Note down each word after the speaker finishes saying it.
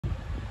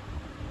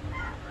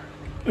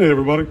Hey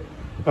everybody,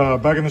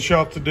 back in the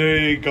shop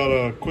today. Got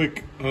a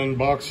quick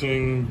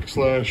unboxing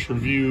slash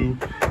review,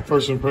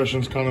 first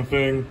impressions kind of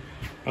thing,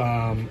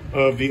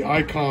 of the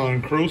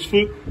Icon crow's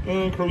feet,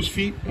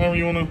 however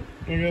you want to,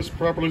 I guess,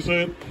 properly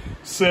say it,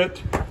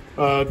 set.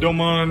 Don't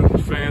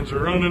mind, fans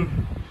are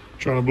running,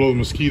 trying to blow the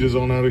mosquitoes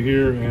on out of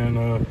here,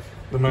 and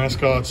the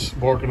mascot's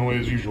barking away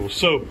as usual.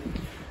 So,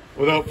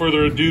 without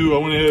further ado, I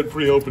went ahead,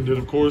 pre-opened it,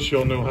 of course.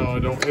 Y'all know how I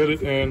don't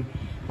edit, and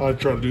I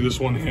try to do this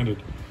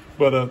one-handed.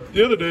 But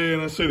the other day,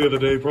 and I say the other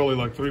day, probably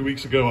like 3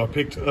 weeks ago, I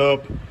picked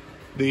up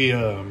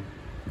the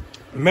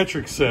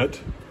metric set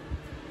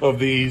of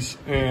these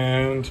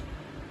and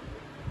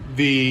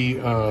the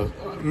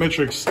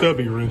metric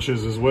stubby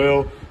wrenches as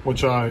well,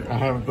 which I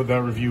haven't put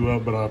that review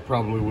up, but I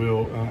probably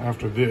will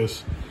after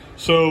this.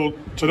 So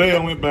today I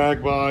went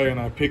back by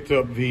and I picked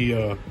up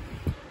the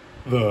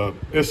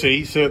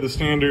SAE set, the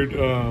standard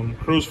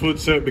crow's foot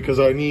set, because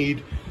I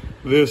need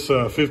this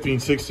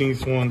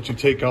 15/16 one to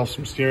take off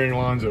some steering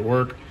lines at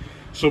work.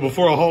 So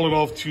before I haul it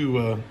off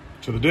to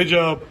the day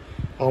job,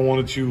 I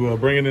wanted to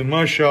bring it in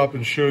my shop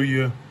and show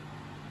you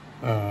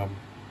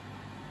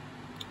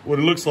what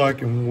it looks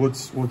like and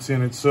what's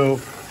in it. So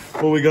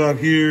what we got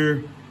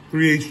here: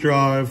 3/8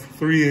 drive,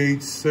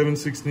 3/8,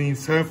 7/16,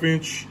 ½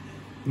 inch,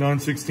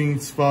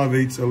 9/16,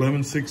 5/8,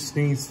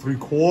 11/16,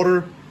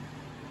 3/4.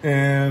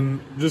 And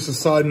just a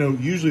side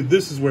note, usually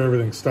this is where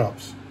everything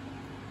stops.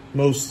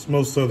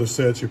 Most other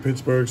sets, your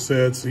Pittsburgh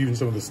sets, even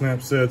some of the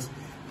Snap sets,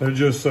 they're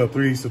just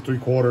 3/8 to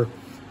 3/4.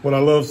 What I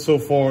love so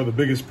far, the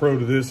biggest pro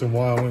to this and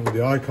why I went with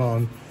the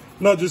Icon,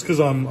 not just because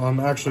I'm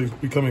actually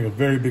becoming a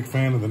very big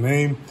fan of the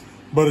name,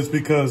 but it's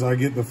because I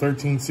get the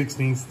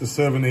 13/16, the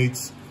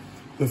 7/8,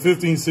 the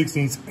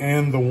 15/16,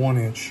 and the 1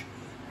 inch,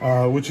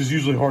 which is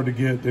usually hard to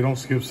get. They don't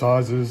skip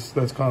sizes.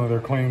 That's kind of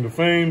their claim to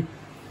fame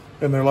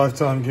and their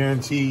lifetime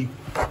guarantee.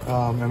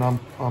 And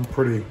I'm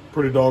pretty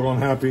doggone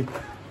happy.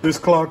 This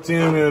clocked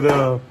in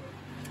at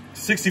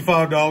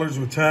 $65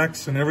 with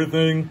tax and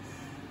everything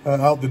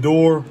out the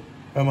door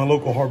at my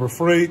local Harbor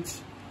Freight.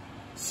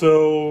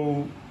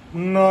 So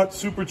not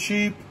super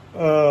cheap,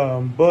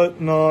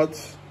 but not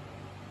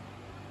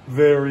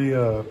very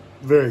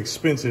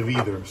expensive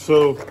either.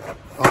 So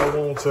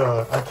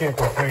I can't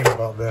complain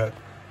about that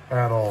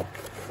at all.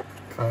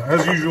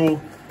 As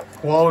usual,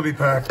 quality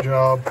pack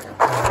job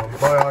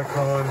by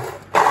Icon.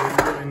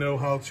 They really know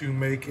how to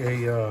make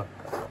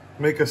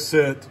a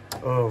set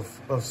of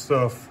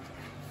stuff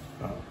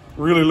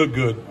really look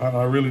good.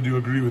 I really do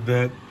agree with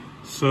that.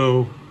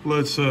 So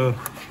let's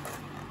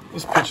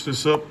pitch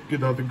this up,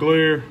 get out the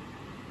glare,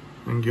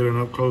 and get an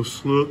up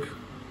close look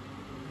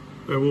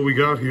at what we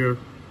got here.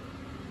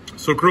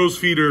 So crow's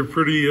feet are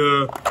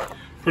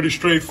pretty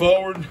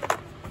straightforward.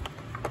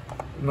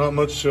 Not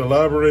much to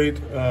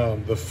elaborate.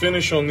 The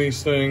finish on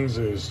these things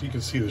is, you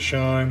can see the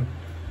shine.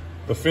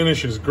 The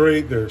finish is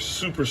great. They're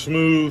super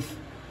smooth.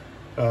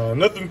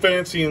 Nothing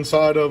fancy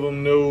inside of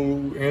them.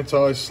 No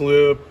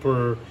anti-slip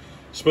or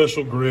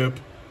special grip.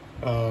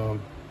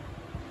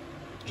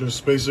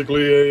 Just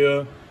basically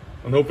an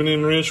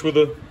open-end wrench with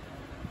a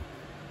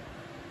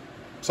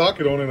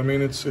socket on it. I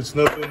mean, it's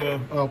nothing.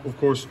 Of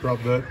course,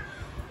 drop that.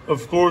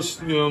 Of course,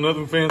 you know,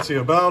 nothing fancy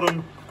about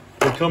them.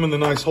 They come in the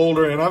nice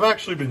holder, and I've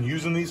actually been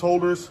using these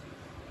holders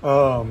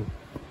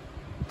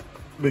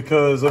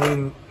because, I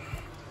mean,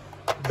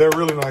 they're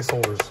really nice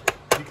holders.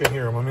 You can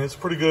hear them. I mean, it's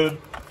pretty good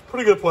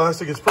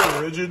plastic. It's pretty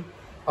rigid.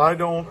 I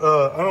don't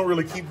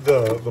really keep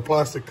the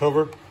plastic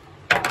cover,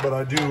 but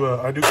I do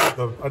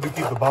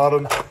keep the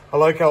bottom. I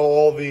like how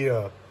all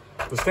the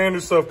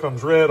standard stuff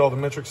comes red, all the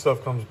metric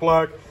stuff comes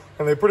black,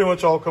 and they pretty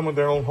much all come with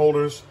their own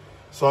holders.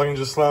 So I can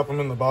just slap them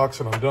in the box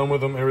and I'm done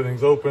with them.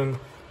 Everything's open.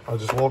 I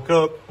just walk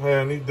up,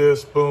 hey, I need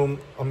this, boom,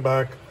 I'm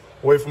back,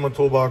 away from my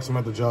toolbox. I'm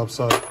at the job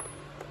site.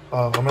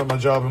 I'm at my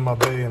job in my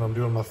bay and I'm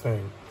doing my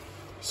thing.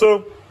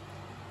 So,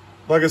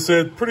 like I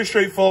said, pretty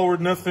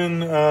straightforward, nothing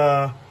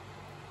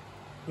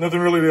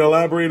really to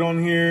elaborate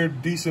on here.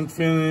 Decent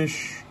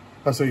finish.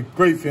 I say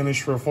great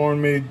finish for a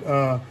foreign-made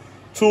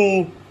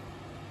tool.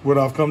 What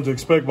I've come to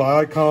expect by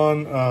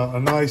Icon. A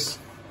nice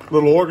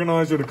little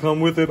organizer to come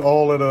with it,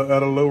 all at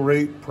a low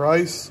rate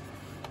price.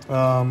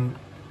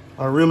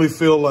 I really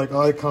feel like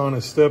Icon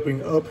is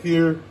stepping up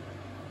here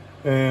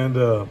and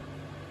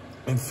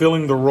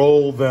filling the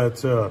role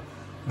that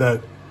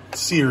that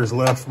Sears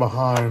left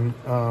behind,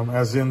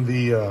 as in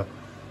the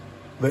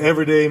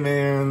everyday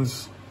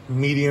man's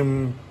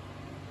medium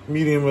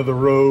of the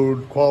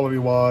road, quality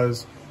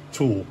wise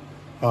tool.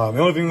 The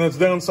only thing that's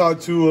downside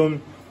to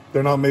them,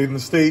 they're not made in the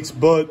States,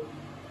 but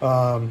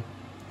time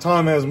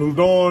has moved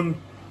on.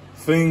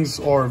 Things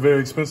are very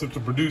expensive to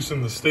produce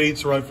in the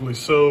States, rightfully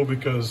so,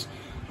 because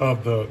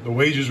of the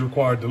wages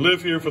required to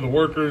live here for the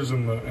workers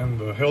and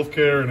the health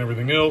care and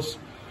everything else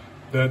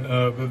that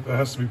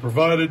has to be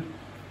provided.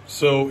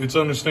 So it's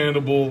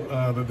understandable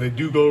that they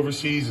do go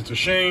overseas. It's a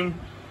shame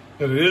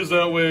that it is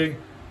that way,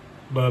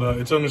 but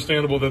it's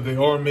understandable that they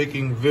are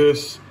making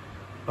this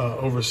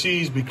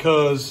overseas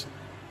because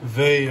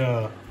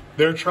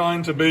they're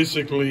trying to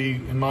basically,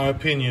 in my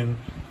opinion,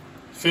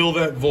 fill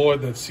that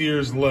void that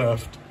Sears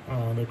left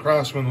The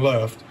Craftsman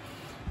left.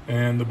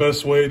 And the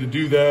best way to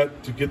do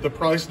that, to get the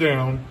price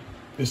down,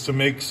 is to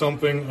make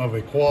something of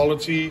a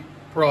quality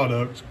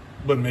product,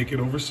 but make it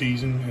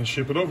overseas and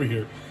ship it over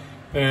here.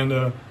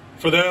 And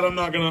for that, I'm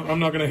not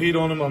gonna hate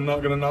on them. I'm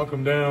not gonna knock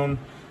them down.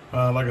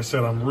 Like I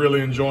said, I'm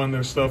really enjoying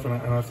their stuff, and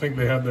I think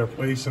they have their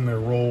place in their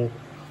role.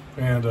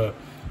 And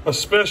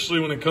especially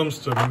when it comes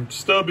to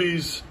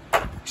stubbies,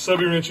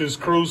 stubby wrenches,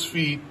 crow's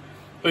feet,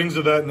 things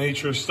of that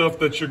nature, stuff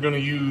that you're gonna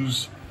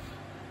use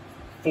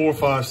 4,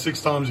 5,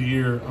 6 times a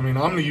year. I mean,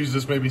 I'm gonna use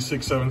this maybe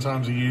 6, 7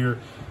 times a year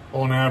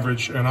on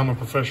average, and I'm a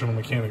professional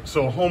mechanic.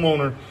 So a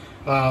homeowner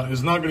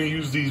is not gonna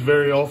use these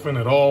very often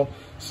at all.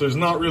 So there's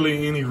not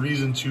really any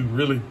reason to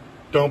really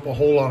dump a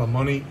whole lot of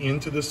money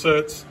into the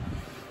sets.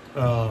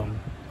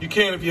 You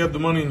can if you have the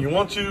money and you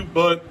want to,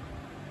 but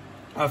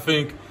I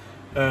think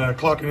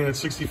clocking in at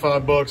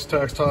 65 bucks,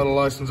 tax, title,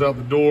 license out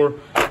the door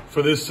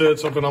for this set,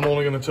 something I'm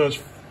only gonna touch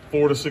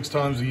 4 to 6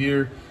 times a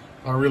year,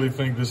 I really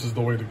think this is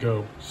the way to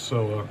go.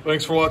 So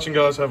thanks for watching,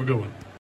 guys. Have a good one.